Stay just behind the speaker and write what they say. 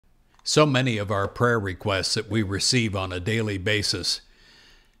So many of our prayer requests that we receive on a daily basis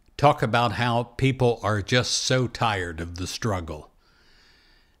talk about how people are just so tired of the struggle,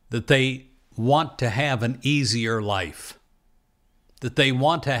 that they want to have an easier life, that they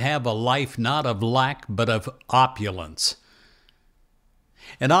want to have a life not of lack but of opulence.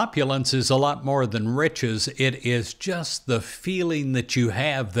 And opulence is a lot more than riches. It is just the feeling that you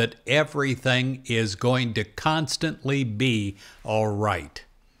have that everything is going to constantly be all right.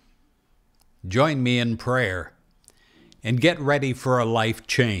 Join me in prayer and get ready for a life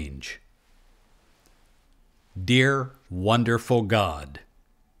change. Dear wonderful God,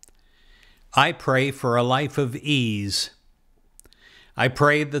 I pray for a life of ease. I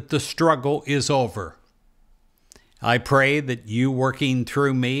pray that the struggle is over. I pray that you working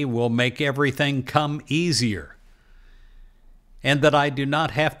through me will make everything come easier, and that I do not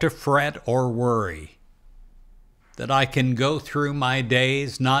have to fret or worry, that I can go through my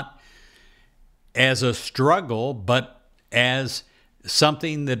days not as a struggle, but as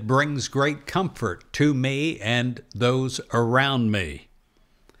something that brings great comfort to me and those around me.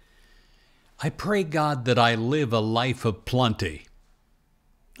 I pray, God, that I live a life of plenty,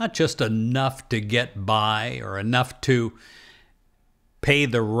 not just enough to get by or enough to pay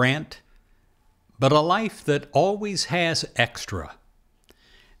the rent, but a life that always has extra,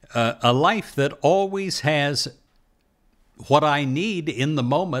 a life that always has what I need in the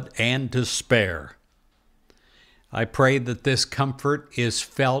moment and to spare. I pray that this comfort is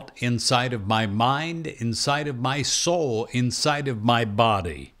felt inside of my mind, inside of my soul, inside of my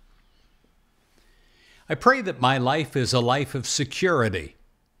body. I pray that my life is a life of security.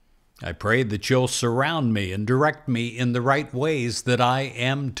 I pray that you'll surround me and direct me in the right ways that I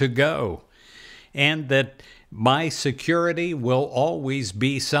am to go, and that my security will always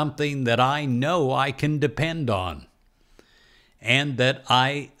be something that I know I can depend on, and that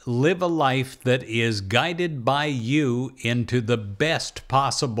I live a life that is guided by you into the best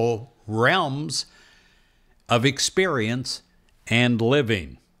possible realms of experience and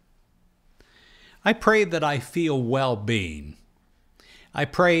living. I pray that I feel well-being. I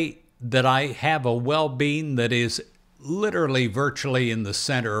pray that I have a well-being that is literally virtually in the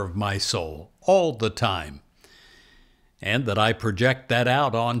center of my soul all the time, and that I project that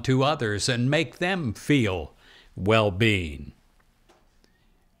out onto others and make them feel well-being.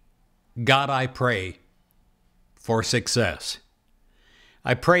 God, I pray for success.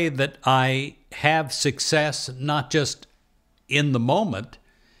 I pray that I have success not just in the moment,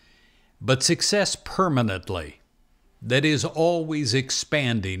 but success permanently, that is always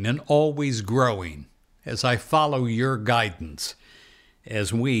expanding and always growing as I follow your guidance,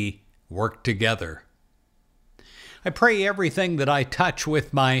 as we work together. I pray everything that I touch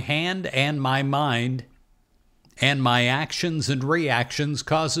with my hand and my mind and my actions and reactions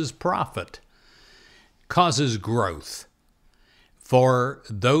causes profit, causes growth for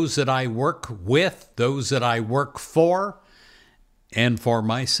those that I work with, those that I work for, and for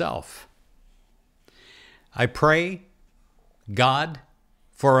myself. I pray, God,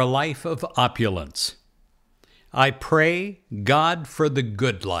 for a life of opulence. I pray, God, for the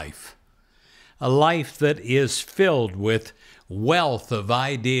good life, a life that is filled with wealth of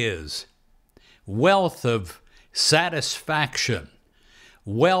ideas, wealth of satisfaction,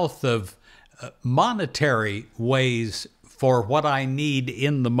 wealth of monetary ways for what I need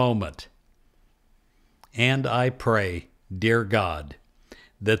in the moment. And I pray, dear God,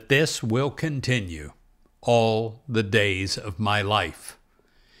 that this will continue all the days of my life.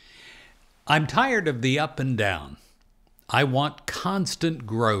 I'm tired of the up and down. I want constant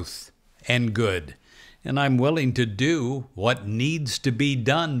growth and good, and I'm willing to do what needs to be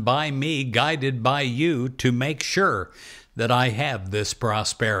done by me, guided by you, to make sure that I have this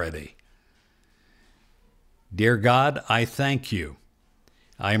prosperity. Dear God, I thank you.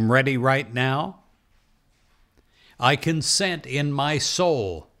 I'm ready right now. I consent in my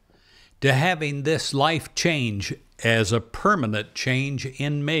soul to having this life change as a permanent change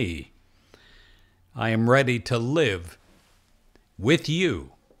in me. I am ready to live with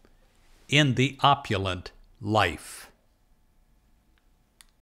you in the opulent life.